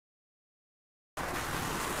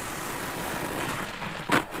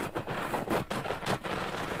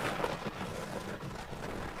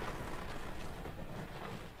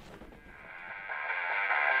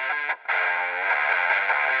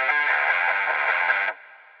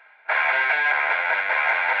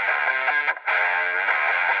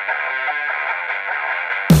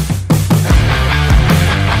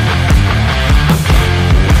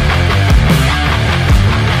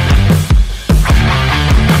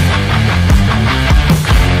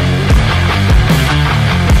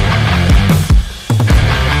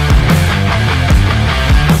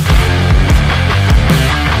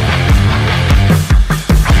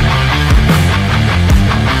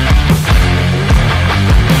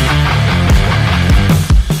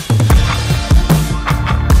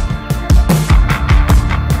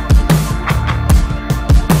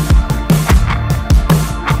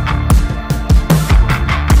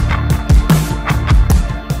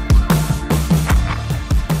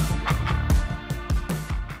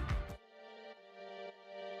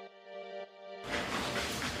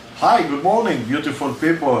Hi, good morning, beautiful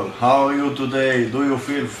people. How are you today? Do you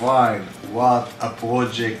feel fine? What a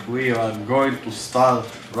project we are going to start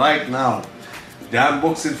right now. The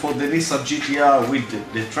unboxing for the Nissan Gtr with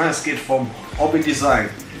the trans kit from Hobby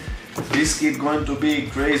Design. This kit going to be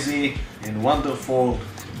crazy and wonderful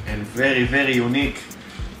and very unique.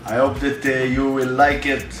 I hope that you will like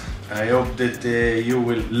it. I hope that you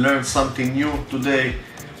will learn something new today.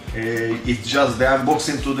 It's just the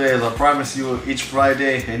unboxing today, as I promise you, each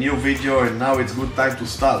Friday a new video, and now it's good time to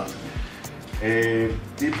start.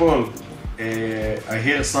 People, I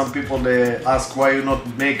hear some people ask why you not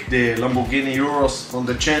make the Lamborghini Euros on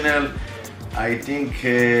the channel. I think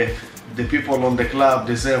the people on the club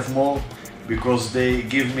deserve more, because they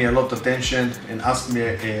give me a lot of attention and ask me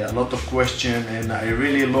a lot of questions, and I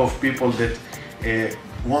really love people that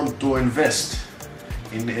want to invest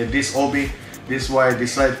in this hobby. This is why I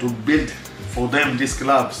decided to build for them this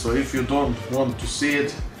club. So if you don't want to see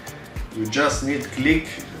it, you just need click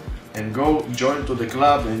and go join to the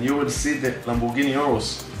club, and you will see the Lamborghini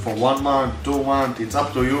Euros for 1 month, 2 months. It's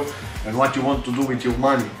up to you and what you want to do with your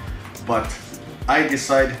money. But I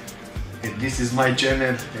decide this is my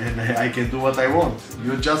channel and I can do what I want.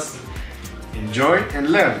 You just enjoy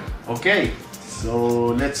and learn. Okay,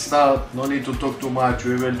 so let's start. No need to talk too much.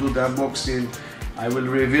 We will do the unboxing. I will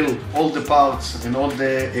reveal all the parts and all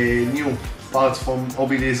the new parts from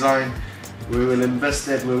Hobby Design. We will invest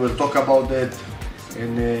it, we will talk about that,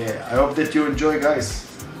 and I hope that you enjoy, guys.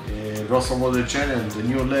 Awesome on the channel, the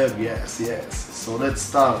new lab, yes. So let's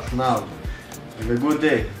start now. Have a good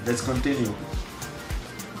day, let's continue.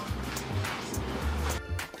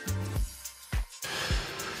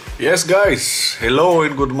 Yes guys, hello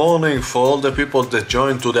and good morning for all the people that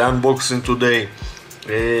joined to the unboxing today.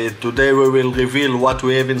 Today we will reveal what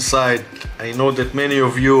we have inside. I know that many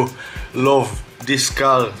of you love this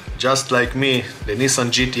car just like me, the Nissan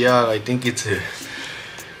Gtr. I think it's a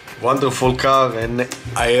wonderful car, and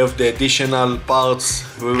I have the additional parts.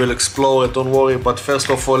 We will explore it, don't worry. But first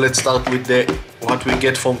of all, let's start with what we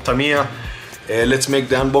get from Tamiya. Let's make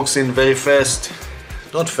the unboxing very fast.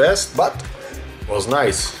 Not fast, but it was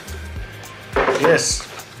nice. Yes.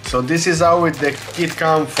 So this is how the kit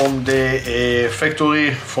comes from the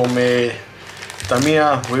factory from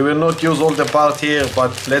Tamiya. We will not use all the part here,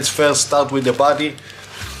 but let's first start with the body.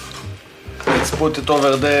 Let's put it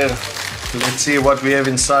over there. Let's see what we have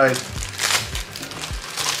inside.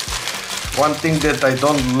 One thing that I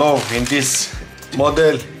don't love in this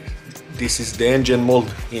model, this is the engine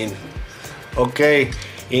mold in. Okay,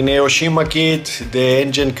 in a Oshima kit, the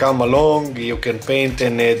engine come along. You can paint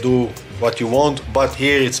and do what you want, but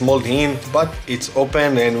here it's mold in, but it's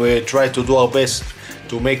open, and we try to do our best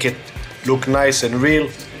to make it look nice and real.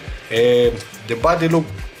 The body look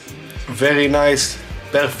very nice,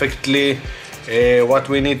 perfectly. What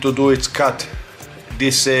we need to do is cut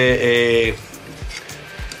this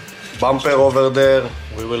bumper over there.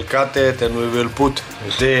 We will cut it and we will put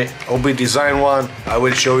the Hobby Design one. I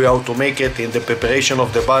will show you how to make it in the preparation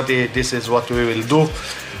of the body. This is what we will do.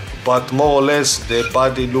 But more or less the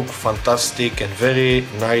body look fantastic and very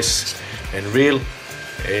nice and real,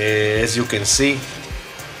 as you can see.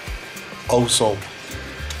 Awesome.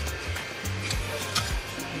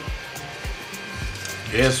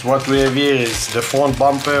 Yes, what we have here is the front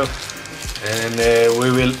bumper, and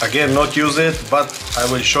we will again not use it, but I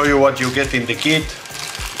will show you what you get in the kit.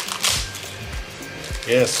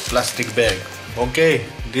 Yes, plastic bag. Okay,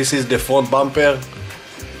 this is the front bumper.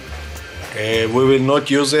 We will not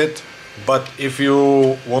use it, but if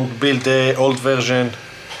you want to build the old version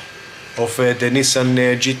of the Nissan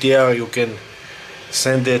Gtr, you can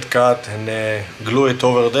sand it, cut and glue it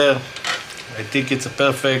over there. I think it's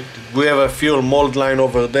perfect. We have a fuel mold line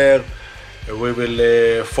over there. We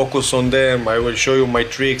will focus on them. I will show you my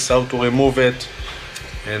tricks, how to remove it,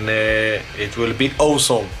 and it will be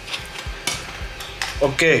awesome.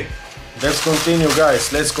 Okay, let's continue,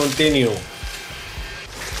 guys. Let's continue.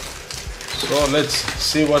 So let's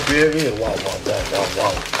see what we have here. Wow.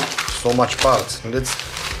 So much parts. Let's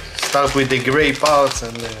start with the gray parts,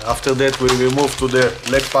 and after that we will move to the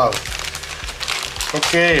black part.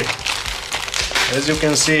 Okay, as you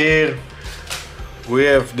can see here, we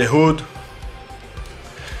have the hood,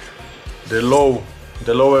 the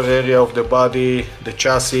lower area of the body, the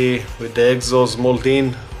chassis with the exhaust mold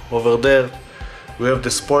in over there. We have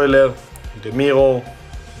the spoiler, the mirror,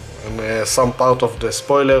 and some part of the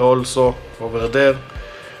spoiler also over there.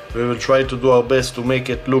 We will try to do our best to make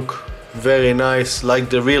it look very nice, like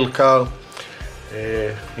the real car.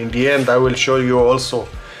 In the end I will show you also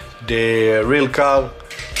the real car.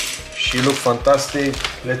 She looks fantastic.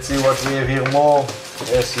 Let's see what we have here more.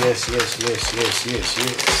 Yes, yes, yes, yes, yes, yes,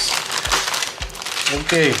 yes.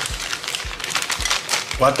 Okay.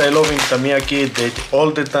 What I love in Tamiya kit, they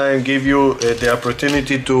all the time give you the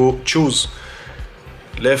opportunity to choose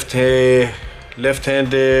left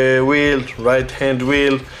hand wheel, right hand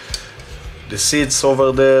wheel, the seats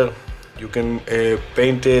over there. You can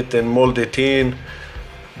paint it and mold it in.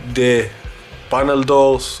 The panel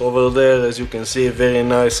doors over there, as you can see, very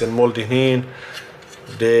nice and molded in.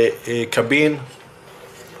 The cabin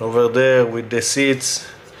over there with the seats,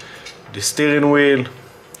 the steering wheel,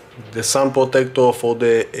 the sun protector for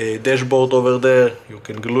the dashboard over there. You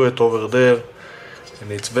can glue it over there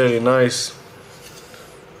and it's very nice.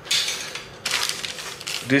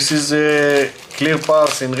 This is clear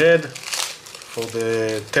parts in red for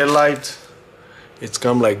the tail light. It's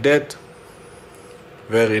come like that,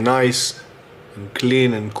 very nice and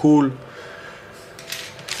clean and cool.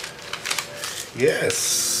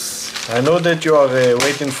 Yes, I know that you are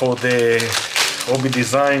waiting for the hobby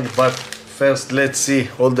design, but first let's see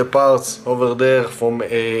all the parts over there from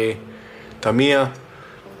Tamiya.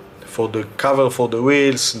 For the cover for the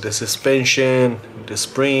wheels, the suspension, the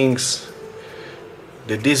springs,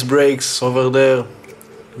 the disc brakes over there.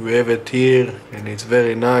 We have it here and it's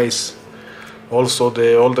very nice. Also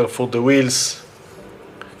the holder for the wheels,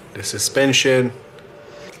 the suspension,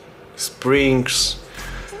 springs.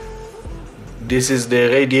 This is the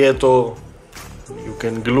radiator. You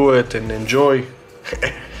can glue it and enjoy.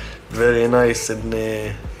 Very nice and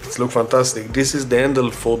it looks fantastic. This is the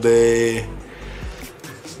handle for the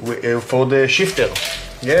shifter.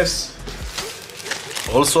 Yes.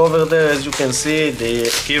 Also over there, as you can see, they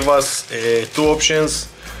give us two options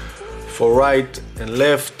for right and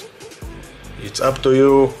left. It's up to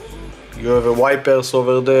you. You have a wipers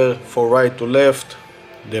over there for right to left,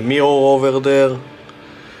 the mirror over there,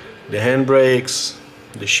 the handbrakes,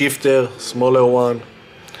 the shifter, smaller one,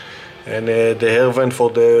 and the air vent for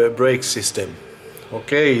the brake system.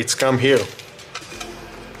 Okay, it's come here.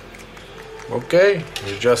 Okay,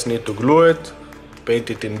 you just need to glue it, paint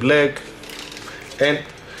it in black, and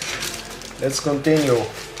let's continue.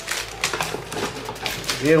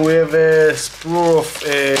 Here we have a sprue of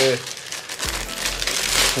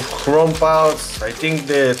chrome parts. I think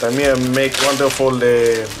the Tamiya make wonderful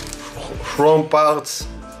chrome parts.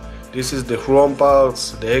 This is the chrome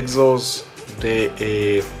parts, the exhaust,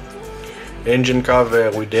 the engine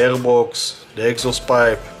cover with the airbox, the exhaust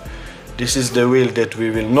pipe. This is the wheel that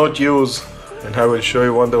we will not use, and I will show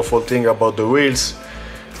you wonderful thing about the wheels.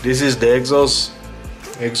 This is the exhaust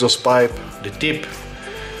pipe, the tip.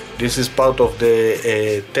 This is part of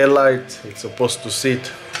the tail light. It's supposed to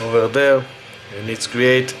sit over there, and it's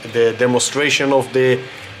create the demonstration of the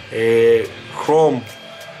chrome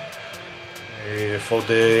for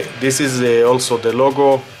the. This is also the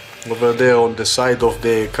logo over there on the side of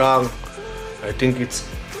the car. I think it's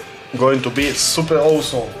going to be super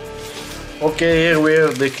awesome. Okay, here we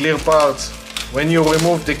have the clear parts. When you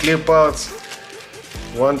remove the clear parts,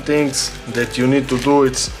 one thing that you need to do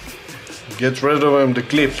is get rid of them, the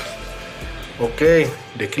clip. Okay,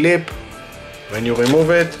 the clip, when you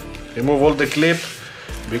remove it, remove all the clip,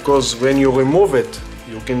 because when you remove it,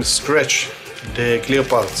 you can scratch the clear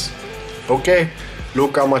parts. Okay,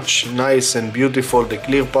 look how much nice and beautiful the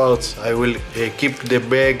clear parts. I will keep the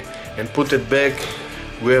bag and put it back.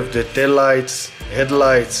 We have the tail lights,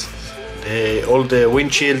 headlights, all the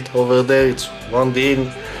windshield over there. It's wound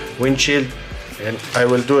in windshield, and I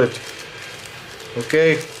will do it.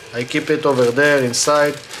 Okay, I keep it over there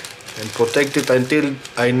inside and protect it until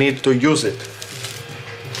I need to use it.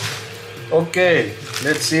 Okay,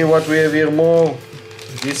 let's see what we have here more.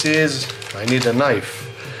 This is, I need a knife.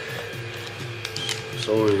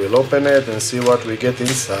 So we will open it and see what we get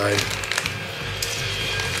inside.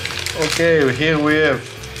 Okay, here we have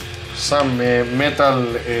some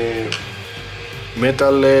metal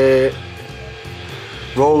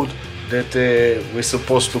rod that we're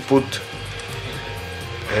supposed to put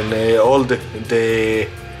and all the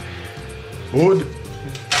hood.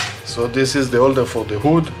 So this is the holder for the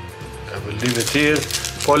hood. I will leave it here.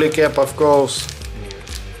 Polycap, of course.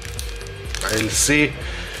 I'll see.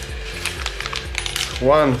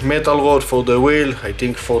 One metal rod for the wheel. I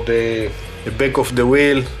think for the back of the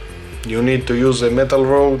wheel you need to use a metal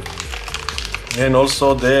rod. And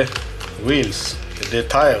also the wheels, the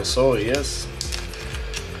tire, sorry, yes.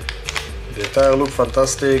 The tire look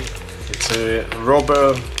fantastic. It's a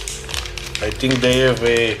rubber. I think they have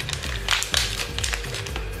a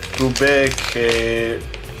two back,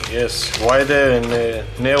 yes, wider and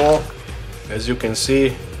narrow. As you can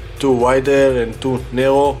see, two wider and two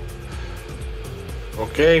narrow.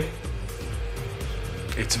 Okay.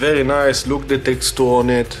 It's very nice. Look the texture on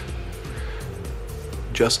it.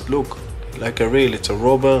 Just look like a real. It's a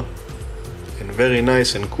rubber and very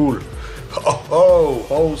nice and cool. Oh,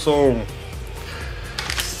 awesome.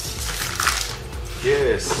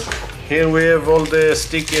 Yes. Here we have all the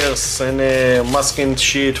stickers and a masking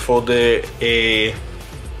sheet for the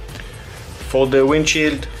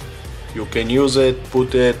windshield. You can use it,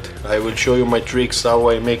 put it. I will show you my tricks how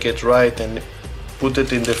I make it right and put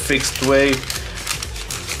it in the fixed way.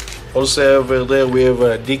 Also over there we have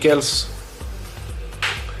decals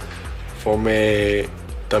from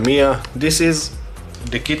Tamiya. This is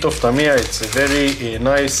the kit of Tamiya. It's very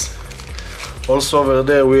nice. Also over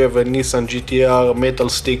there we have a Nissan Gtr metal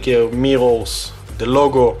sticker, mirrors, the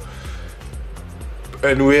logo,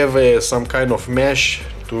 and we have some kind of mesh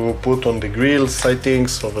to put on the grills, I think,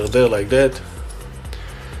 over there like that.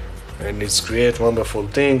 And it's create wonderful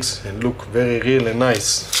things and look very real and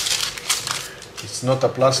nice. It's not a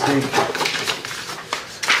plastic.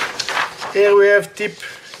 Here we have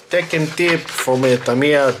tech and tip from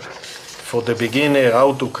Tamiya for the beginner,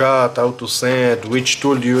 how to cut, how to sand, which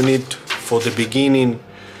tool do you need for the beginning,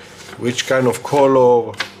 which kind of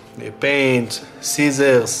color, the paint,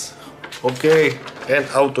 scissors, okay, and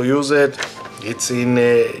how to use it. It's in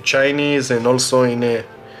Chinese and also in I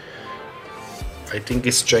think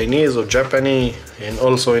it's Chinese or Japanese, and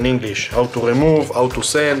also in English. How to remove, how to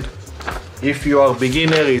sand. If you are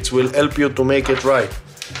beginner, it will help you to make it right.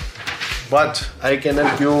 But I can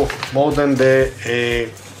help you more than this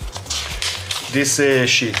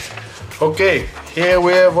sheet. Okay, here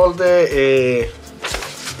we have all the.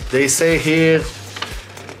 They say here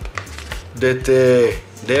that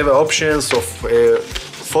they have options of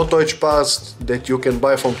photo etch parts that you can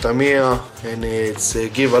buy from Tamiya, and it's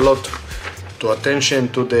give a lot to attention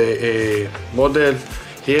to the model.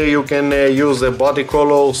 Here you can use the body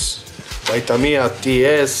colors by Tamiya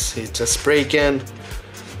TS. It's a spray can.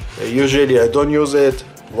 Usually I don't use it.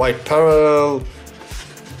 White parallel,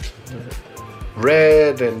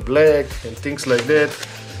 red and black and things like that.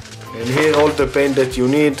 And here all the paint that you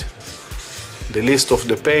need, the list of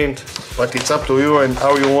the paint, but it's up to you and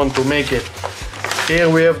how you want to make it. Here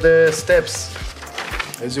we have the steps.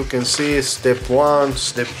 As you can see, step 1,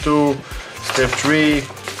 step 2, step 3.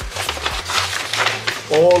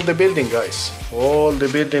 All the building, guys. All the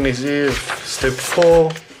building is here. Step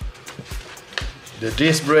 4. The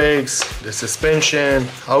disc brakes, the suspension,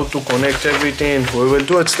 how to connect everything. We will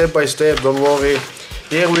do it step by step, don't worry.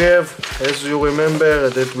 Here we have, as you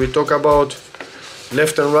remember, that we talk about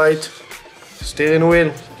left and right steering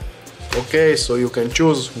wheel. Okay, so you can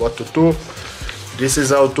choose what to do. This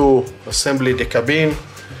is how to assemble the cabin,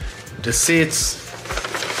 the seats,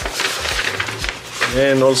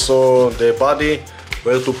 and also the body,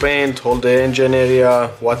 where to paint, all the engine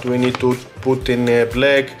area, what we need to put in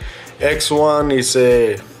black. X1 is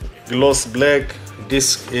a gloss black.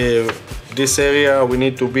 This area we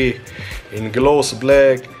need to be in gloss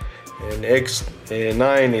black, and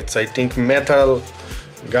X9 it's I think metal,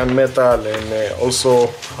 gun metal, and also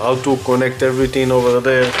how to connect everything over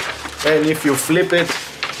there. And if you flip it,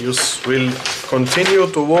 you will continue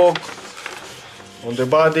to work on the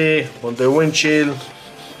body, on the windshield,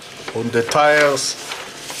 on the tires,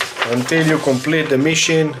 until you complete the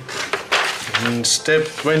mission. In step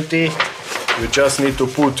 20, you just need to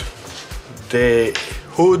put the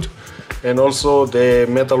hood and also the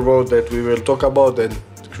metal rod that we will talk about, and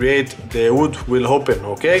create the hood will open,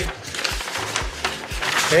 okay?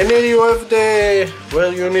 And then you have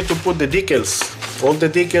where you need to put the decals. All the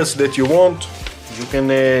decals that you want, you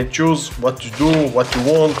can choose what to do, what you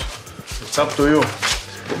want. It's up to you.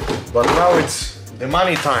 But now it's the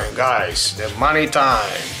money time, guys. The money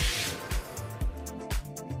time.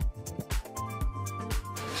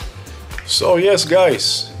 So yes,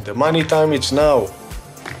 guys, the money time is now.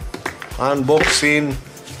 Unboxing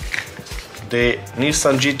the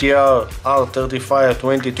Nissan Gtr R35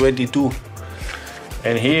 2022.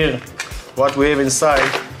 And here, what we have inside,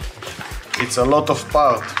 it's a lot of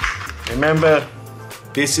parts. Remember,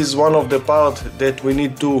 this is one of the parts that we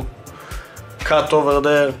need to cut over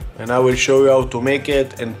there, and I will show you how to make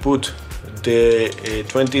it and put the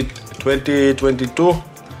 2022,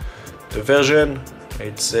 the version.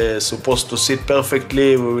 It's supposed to sit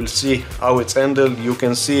perfectly. We will see how it's handled. You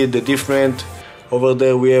can see the different over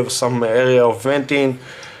there. We have some area of venting,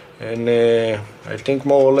 and I think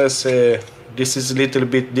more or less this is a little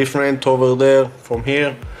bit different over there from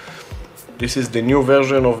here. This is the new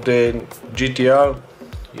version of the GTR.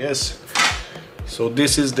 Yes, so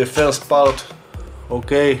this is the first part.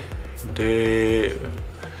 Okay, the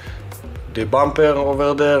bumper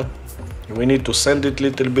over there, we need to sand it a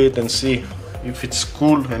little bit and see if it's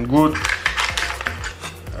cool and good.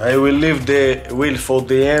 I will leave the wheel for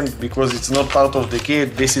the end because it's not part of the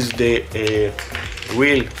kit. This is the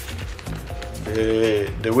wheel,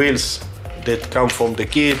 the wheels that come from the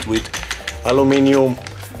kit with aluminum.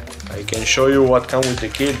 I can show you what comes with the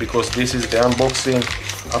kit because this is the unboxing.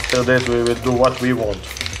 After that we will do what we want.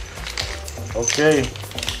 Okay,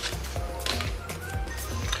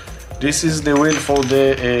 this is the wheel for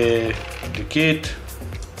the kit.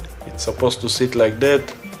 It's supposed to sit like that,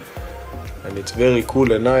 and it's very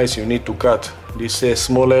cool and nice. You need to cut this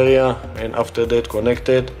small area and after that connect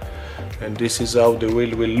it, and this is how the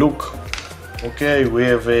wheel will look. Okay, we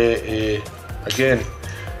have again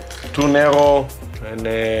 2 narrow and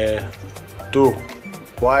 2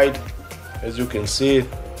 wide. As you can see,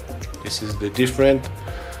 this is the different.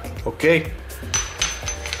 Okay,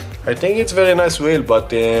 I think it's very nice wheel,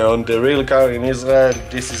 but on the real car in Israel,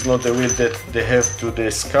 this is not the wheel that they have to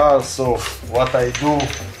this car. So what I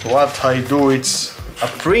do, it's a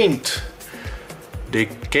print the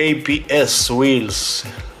KPS wheels.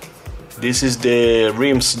 This is the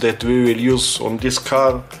rims that we will use on this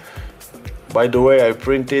car. By the way, I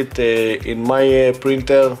printed in my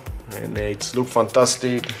printer, and it's look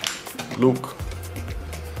fantastic. Look.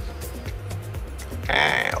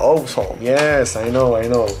 Awesome. Yes, I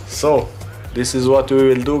know. So this is what we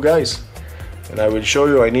will do, guys, and I will show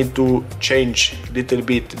you. I need to change little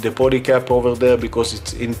bit the body cap over there because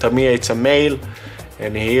it's in Tamiya it's a male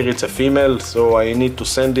and here it's a female, so I need to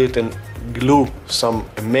send it and glue some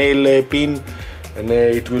male pin, and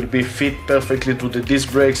it will be fit perfectly to the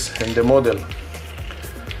disc brakes and the model.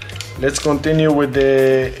 Let's continue with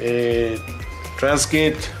the trans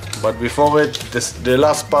kit. But before it, the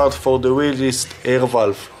last part for the wheel is air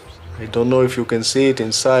valve. I don't know if you can see it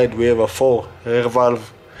inside. We have a 4 air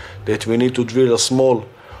valve that we need to drill a small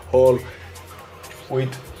hole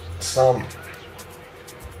with some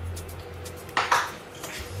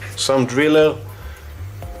driller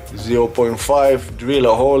 0.5. Drill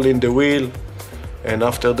a hole in the wheel, and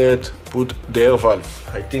after that put the air valve.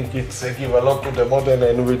 I think it's give a lot to the model,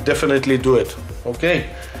 and we'll definitely do it.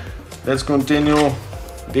 Okay, let's continue.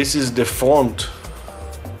 This is the front.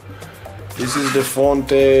 This is the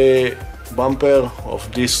front bumper of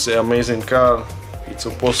this amazing car. It's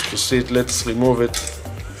supposed to sit. Let's remove it,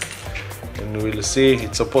 and we'll see.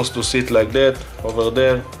 It's supposed to sit like that over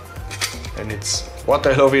there, and it's what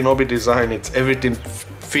I love in hobby design. It's everything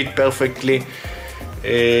fit perfectly.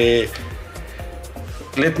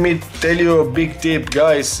 Let me tell you a big tip,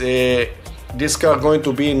 guys. This car going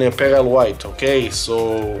to be in a pearl white. Okay,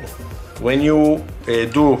 so when you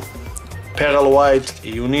do pearl white,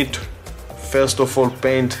 you need first of all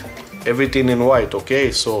paint everything in white.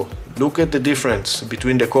 Okay, so look at the difference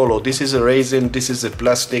between the color. This is a resin, this is a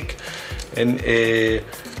plastic, and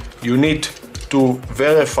you need to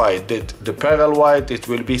verify that the pearl white it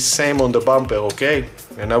will be same on the bumper. Okay,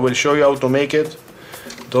 and I will show you how to make it.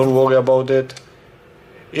 Don't worry about it.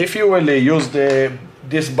 If you will use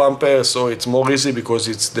this bumper, so it's more easy because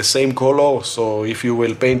it's the same color. So if you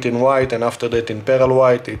will paint in white and after that in pearl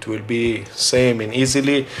white, it will be same and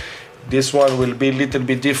easily. This one will be a little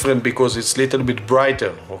bit different because it's a little bit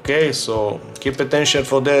brighter. Okay, so keep attention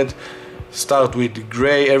for that. Start with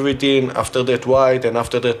gray everything, after that white, and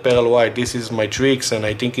after that pearl white. This is my tricks and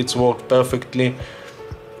I think it's worked perfectly.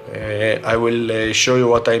 I will show you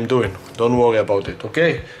what I'm doing. Don't worry about it.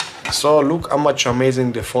 Okay, so look how much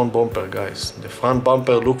amazing the front bumper, guys. The front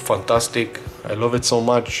bumper look fantastic. I love it so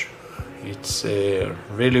much. It's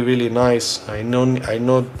really nice. I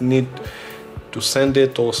not need to sand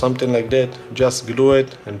it or something like that. Just glue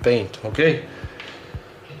it and paint. Okay,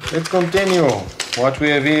 let's continue. What we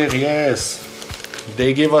have here, yes,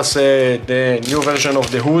 they give us the new version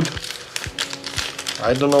of the hood.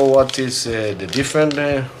 I don't know what is the different,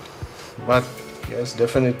 but yes,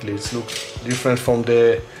 definitely it looks different from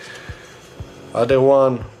the other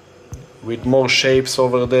one, with more shapes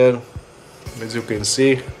over there. As you can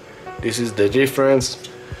see, this is the difference.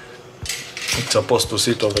 It's supposed to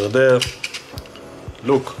sit over there.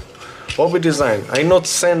 Look, hobby design. I not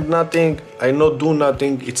sand nothing, I not do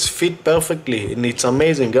nothing. It's fit perfectly and it's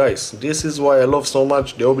amazing, guys. This is why I love so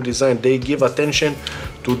much the hobby design. They give attention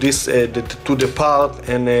to this to the part,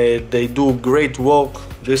 and they do great work.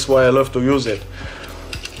 This is why I love to use it.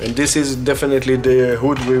 And this is definitely the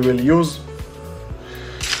hood we will use.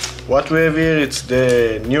 What we have here, it's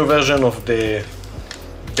the new version of the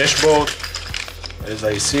dashboard. As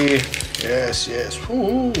I see, yes,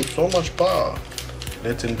 ooh, so much power.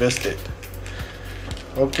 Let's invest it.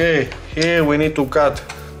 Okay, here we need to cut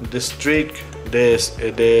the streak,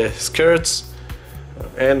 the skirts,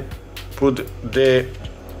 and put the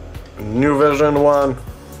new version 1.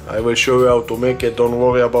 I will show you how to make it, don't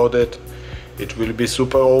worry about it. It will be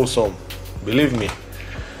super awesome, believe me.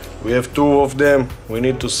 We have 2 of them, we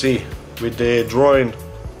need to see with the drawing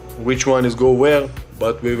which one is go where,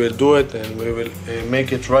 but we will do it and we will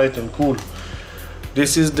make it right and cool.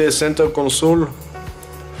 This is the center console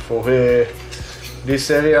for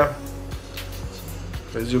this area.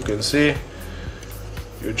 As you can see,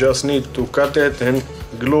 you just need to cut it and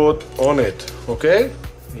glue it on it, okay?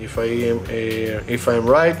 If I'm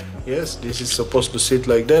right, yes, this is supposed to sit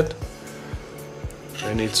like that,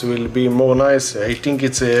 and it will be more nice. I think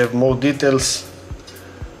it's more details.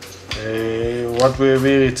 What we have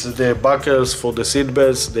here, it's the buckles for the seat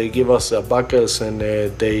belts. They give us buckles, and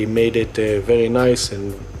they made it very nice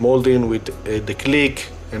and molding with the click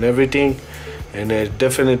and everything, and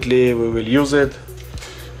definitely we will use it.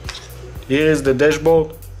 Here is the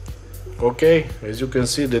dashboard. Okay, as you can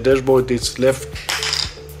see, the dashboard is left.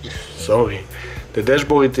 Sorry, the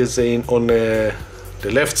dashboard is on the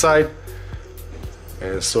left side.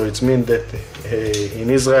 So it means that in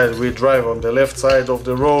Israel we drive on the left side of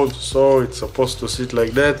the road, so it's supposed to sit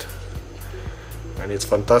like that, and it's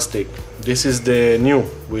fantastic. This is the new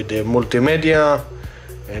with the multimedia,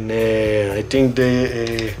 and I think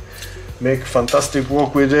they make fantastic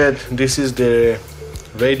work with it. This is the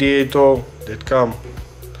radiator that come.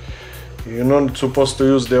 You're not supposed to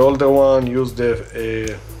use the older one, use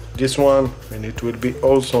the this one, and it will be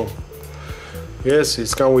awesome. Yes,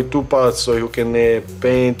 it's come with 2 parts, so you can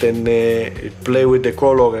paint and play with the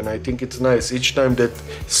color, and I think it's nice. Each time that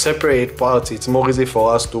separate parts, it's more easy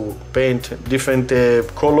for us to paint different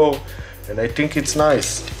color, and I think it's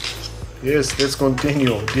nice. Yes, let's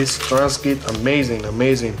continue. This trans kit, amazing,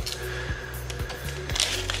 amazing.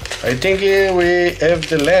 I think here we have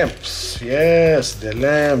the lamps. Yes, the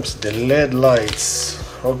lamps, the LED lights.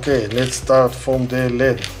 Okay, let's start from the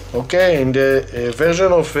LED. Okay, in the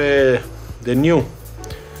version of the new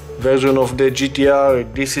version of the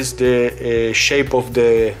GTR, this is the shape of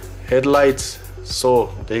the headlights, so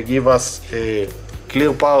they give us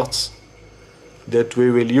clear parts that we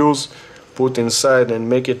will use, put inside and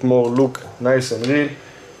make it more look nice and real.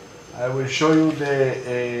 I will show you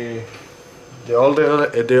the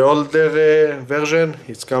older version.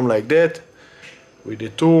 It's come like that with the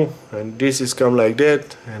 2, and this is come like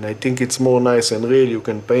that, and I think it's more nice and real. You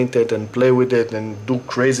can paint it and play with it and do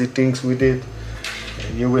crazy things with it,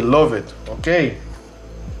 and you will love it. Okay,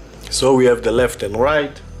 so we have the left and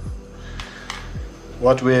right.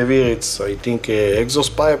 What we have here, it's I think a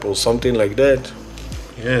exhaust pipe or something like that.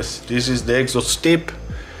 Yes, this is the exhaust tip.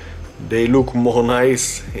 They look more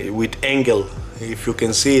nice with angle. If you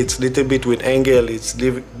can see, it's little bit with angle. It's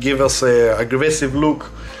give us a aggressive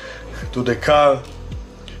look to the car.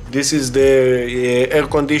 This is the air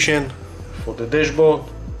condition for the dashboard.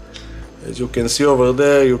 As you can see over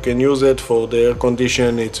there, you can use it for the air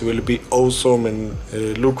condition. It will be awesome and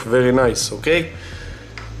look very nice. Okay,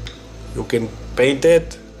 you can paint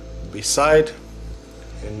it beside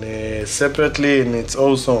and separately, and it's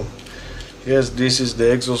awesome. Yes, this is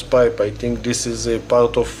the exhaust pipe. I think this is a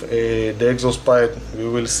part of the exhaust pipe we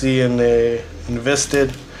will see and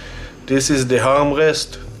invested. This is the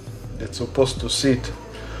armrest that's supposed to sit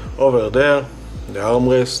over there. The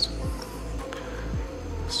armrest,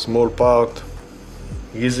 small part,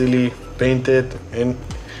 easily paint it and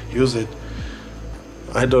use it.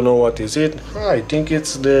 I don't know what is it. I think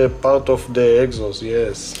it's the part of the exhaust,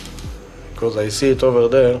 yes, because I see it over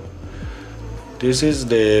there. This is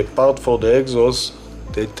the part for the exhaust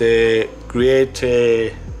that create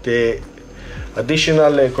the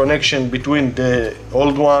additional connection between the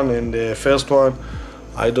old one and the first one.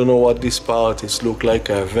 I don't know what this part is, look like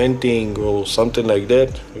a venting or something like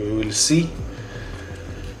that. We will see.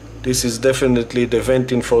 This is definitely the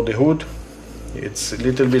venting for the hood. It's a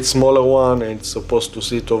little bit smaller one, and it's supposed to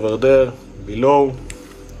sit over there below,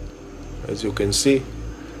 as you can see.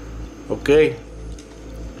 Okay,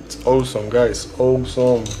 it's awesome, guys,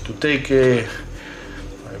 awesome. To take a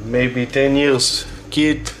maybe 10 years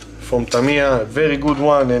kit from Tamiya, a very good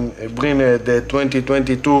one, and bring the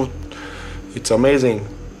 2022. It's amazing.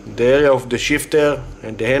 The area of the shifter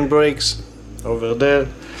and the handbrakes over there,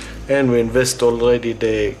 and we invest already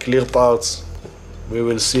the clear parts. We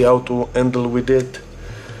will see how to handle with it.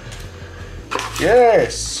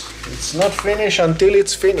 Yes, it's not finished until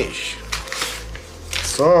it's finished.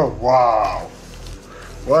 So wow,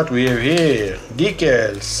 what we have here,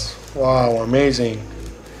 decals. Wow, amazing.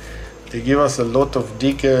 They give us a lot of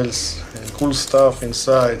decals and cool stuff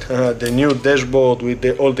inside. The new dashboard with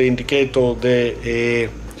all the indicator, the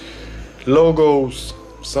logos,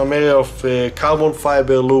 some area of carbon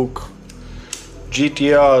fiber look.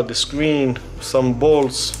 GTR, the screen, some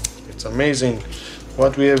bolts. It's amazing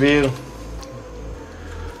what we have here.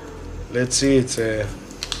 Let's see, it's a,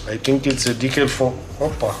 I think it's a decal for,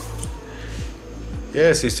 opa.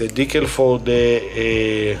 Yes, it's a decal for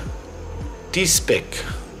the T-spec.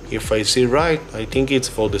 If I see right, I think it's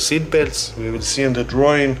for the seat belts. We will see in the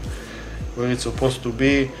drawing where it's supposed to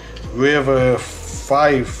be. We have a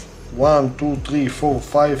 6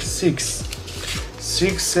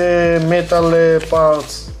 metal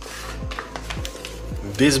parts.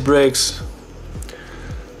 Disc brakes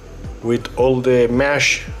with all the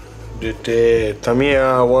mesh that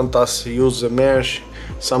Tamiya want us to use the mesh.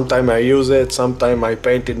 Sometimes I use it, sometimes I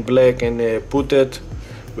paint in black and put it.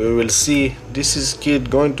 We will see. This is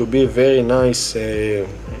going to be very nice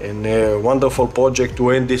and a wonderful project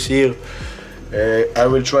to end this year. I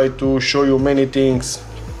will try to show you many things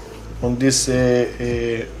on this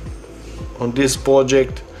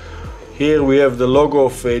project. Here we have the logo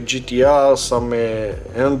of GTR, some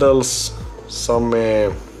handles, some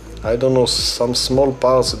I don't know, some small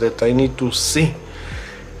parts that I need to see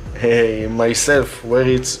myself where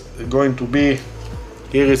it's going to be.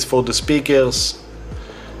 Here is for the speakers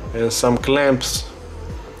and some clamps,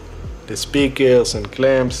 the speakers and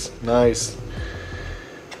clamps, nice.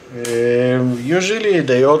 Usually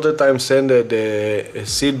they all the time send the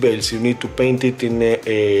seat belts, you need to paint it in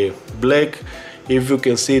a black. If you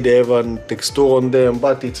can see, they have a texture on them,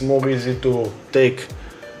 but it's more easy to take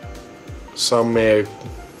some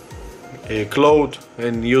cloth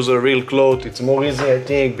and use a real cloth. It's more easy, I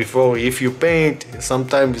think. Before, if you paint,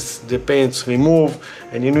 sometimes the paint's remove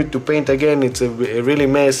and you need to paint again. It's a really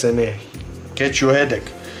mess and catch you a headache.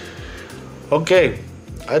 Okay,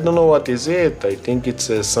 I don't know what is it. I think it's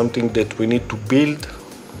something that we need to build.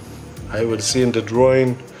 I will see in the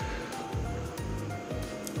drawing.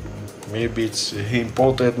 Maybe it's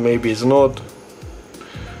imported, maybe it's not.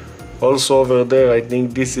 Also over there, I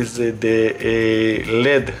think this is the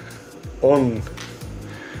LED on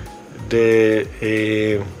the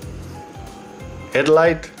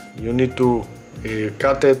headlight. You need to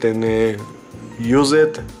cut it and use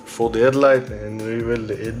it for the headlight, and we will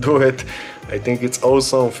do it. I think it's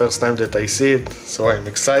awesome, first time that I see it, so I'm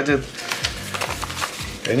excited.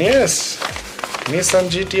 And yes, Nissan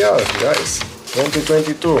GTR, guys,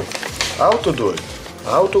 2022. How to do it,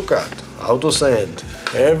 how to cut, how to sand,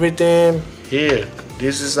 everything here.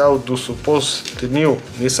 This is how to suppose the new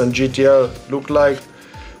Nissan GTR look like,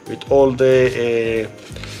 with all the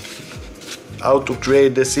how to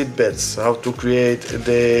create the seat belts, how to create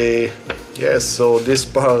the, yes, so this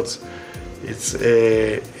part, it's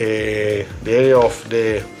the area of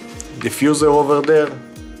the diffuser over there.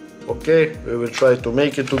 Okay, we will try to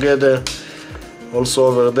make it together. Also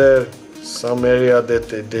over there, some area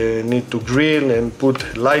that they need to grill and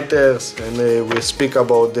put lighters, and we speak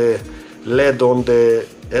about the LED on the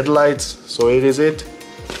headlights. So here is it.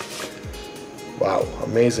 Wow,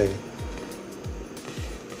 amazing.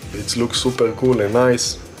 It looks super cool and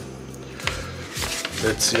nice.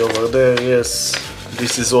 Let's see over there. Yes,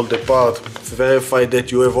 this is all the part. Verify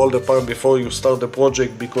that you have all the part before you start the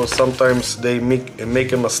project, because sometimes they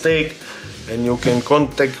make a mistake, and you can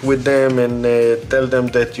contact with them and tell them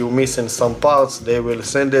that you're missing some parts. They will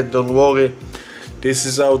send it, don't worry. This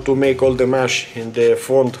is how to make all the mesh in the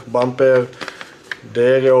front bumper, the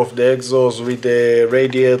area of the exhaust with the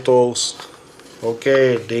radiators,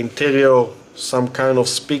 okay, the interior, some kind of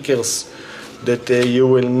speakers that you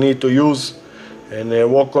will need to use and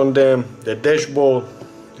work on them, the dashboard,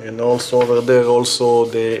 and also over there also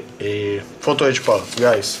the photo edge part,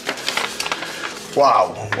 guys.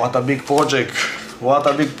 Wow, what a big project, what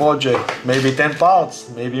a big project. Maybe 10 parts,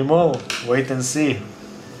 maybe more, wait and see.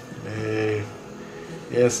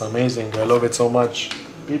 Yes, amazing, I love it so much.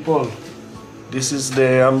 People, this is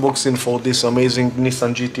the unboxing for this amazing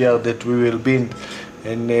Nissan GTR that we will build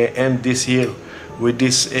and end this year with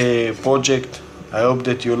this project. I hope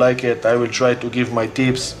that you like it. I will try to give my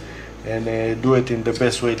tips and do it in the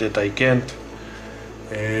best way that I can.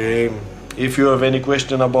 If you have any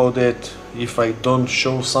question about it, if I don't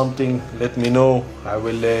show something, let me know. I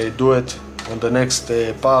will do it on the next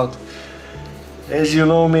part. As you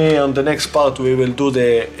know me, on the next part we will do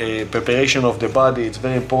the preparation of the body. It's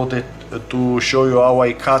very important to show you how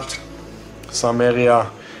I cut some area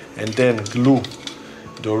and then glue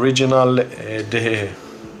the original, the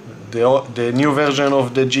new version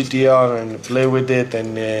of the GTR, and play with it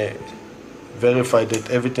and verify that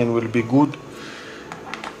everything will be good.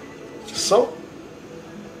 So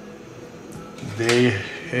they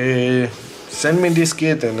send me this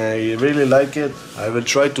kit and I really like it. I will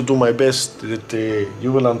try to do my best that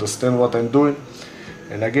you will understand what I'm doing,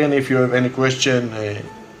 And again, if you have any question,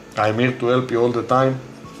 I'm here to help you all the time.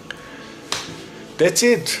 That's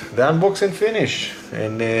it, the unboxing finish.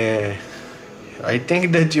 And I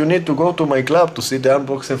think that you need to go to my club to see the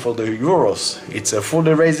unboxing for the Euros. It's a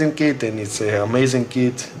fully racing kit, and it's an amazing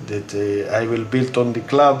kit that I will build on the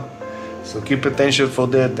club. So keep attention for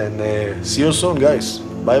that, and see you soon, guys.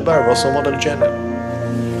 Bye bye, Rosso Model Channel.